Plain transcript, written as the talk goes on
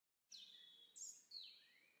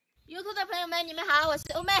YouTube 的朋友们，你们好，我是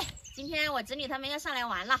欧妹。今天我侄女他们要上来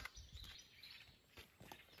玩了，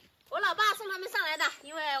我老爸送他们上来的，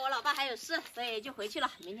因为我老爸还有事，所以就回去了，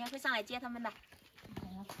明天会上来接他们的。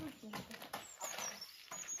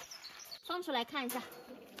放出来看一下，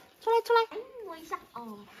出来，摸一下。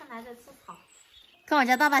哦，看来在吃草。看我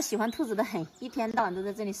家大大喜欢兔子的很，一天到晚都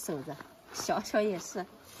在这里守着。小小也是。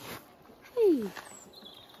嘿，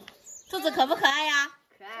兔子可不可爱呀？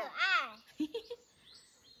可爱，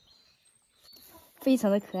非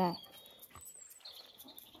常的可爱。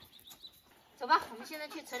走吧，我们现在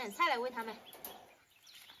去扯点菜来喂它们。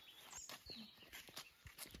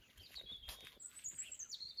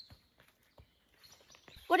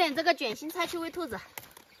拨点这个卷心菜去喂兔子。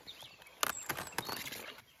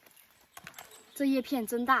这叶片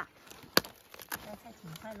真大。摘菜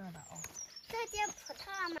挺快乐的哦。这接葡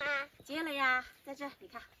萄了吗？接了呀，在这，你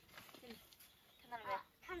看，这里看到了没有？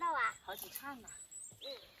看到了。好几串呢。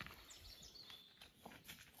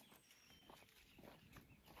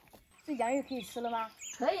这洋芋可以吃了吗？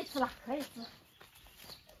可以吃了，可以吃。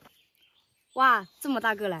哇，这么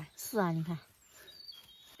大个嘞！是啊，你看。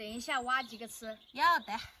等一下挖几个吃。要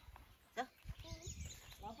的，走。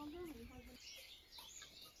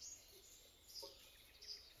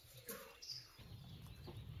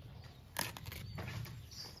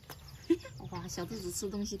哇，小兔子吃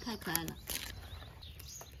东西太可爱了。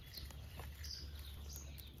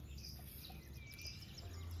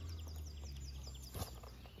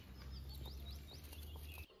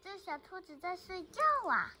这小兔子在睡觉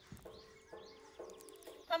啊。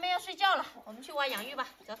它们要睡觉了，我们去挖洋芋吧，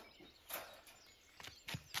走。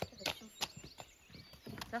这个舒服。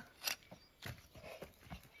走。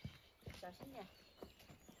小心点。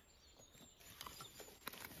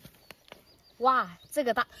哇，这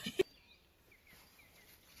个大。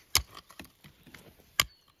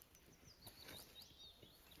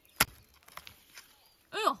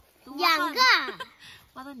哎呦，两个，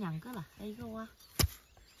挖到2个了，还有一个挖。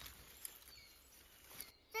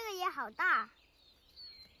这个也好大。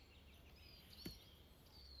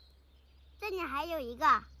这里还有一个，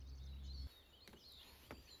还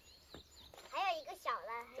有一个小的，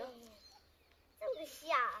这么小。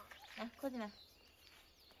来，过进来。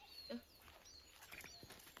走。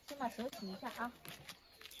先把手洗一下啊。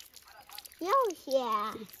又些。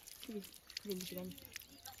这里洗干净。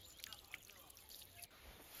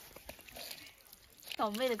看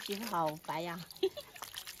我妹的皮肤好白呀，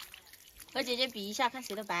和姐姐比一下，看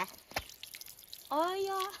谁的白。哎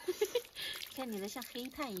呀，看你的像黑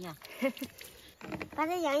炭一样。把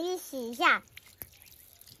这洋芋洗一下。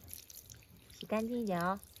洗干净一点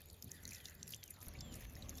哦。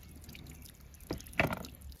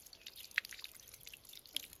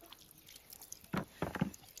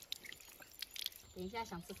等一下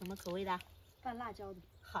想吃什么口味的？拌辣椒的。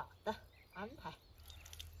好的，安排。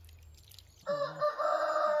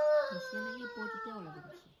你掀了一波就掉了，这个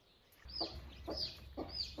皮。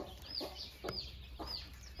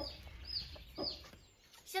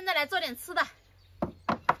现在来做点吃的，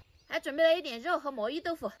还准备了一点肉和魔芋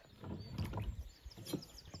豆腐，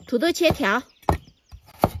土豆切条。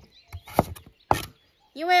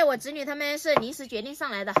因为我侄女他们是临时决定上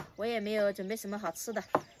来的，我也没有准备什么好吃的，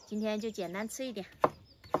今天就简单吃一点。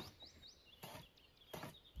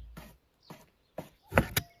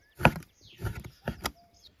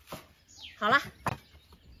好了，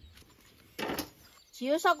起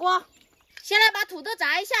油烧锅，先来把土豆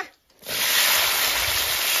炸一下。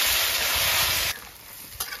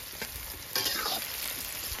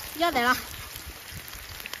要得了，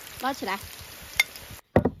捞起来。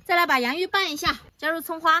再来把洋芋拌一下，加入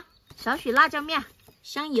葱花，少许辣椒面、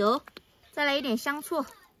香油，再来一点香醋，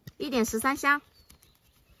一点13香，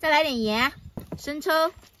再来点盐、生抽。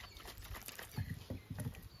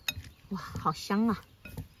哇，好香啊！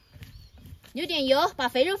留点油，把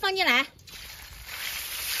肥肉放进来。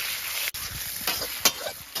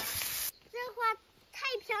这花太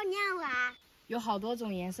漂亮了。有好多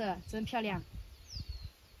种颜色，真漂亮。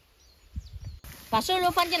把瘦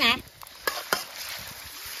肉放进来，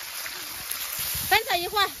翻炒一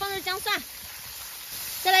会儿，放入姜蒜，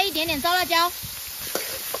再来一点点糟辣椒。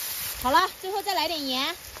好了，最后再来点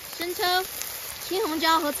盐、生抽、青红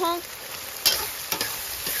椒和葱。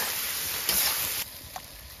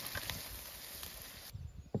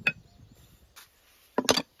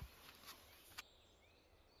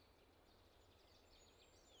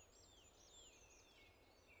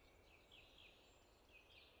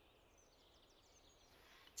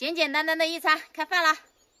简简单单的一餐，开饭了。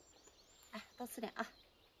来，多吃点啊！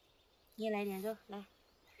你也来点肉，来，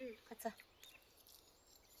快吃。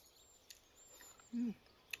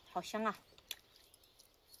好香啊！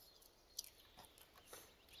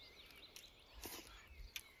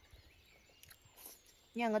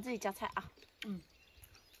你两个自己夹菜啊。嗯。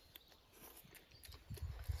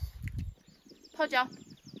泡椒，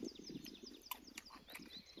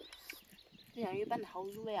这洋芋拌的好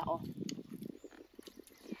入味啊！哦，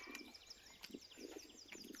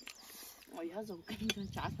我一下子我跟你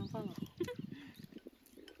讲家常饭了。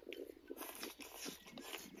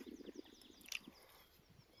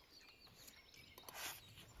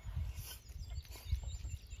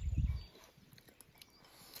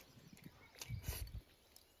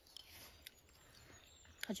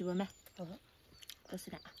好几碗没？好的，多吃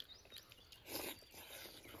点啊。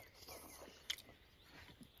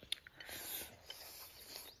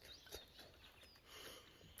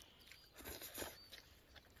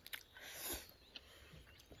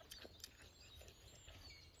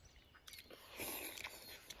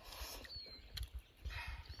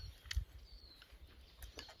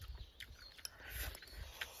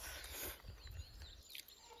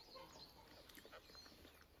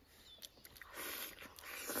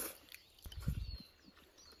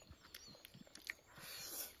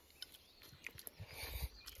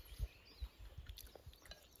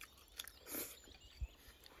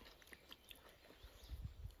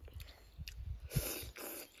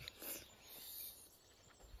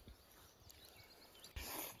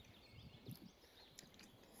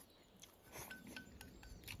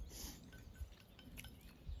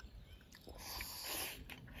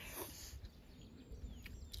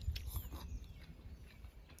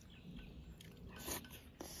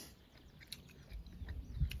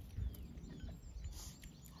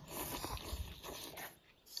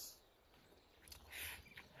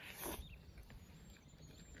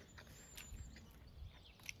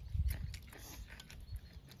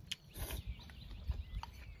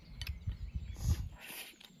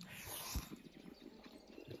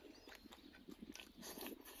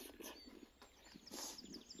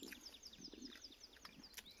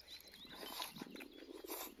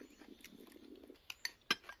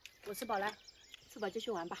我吃饱了，吃饱就去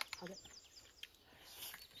玩吧。好的。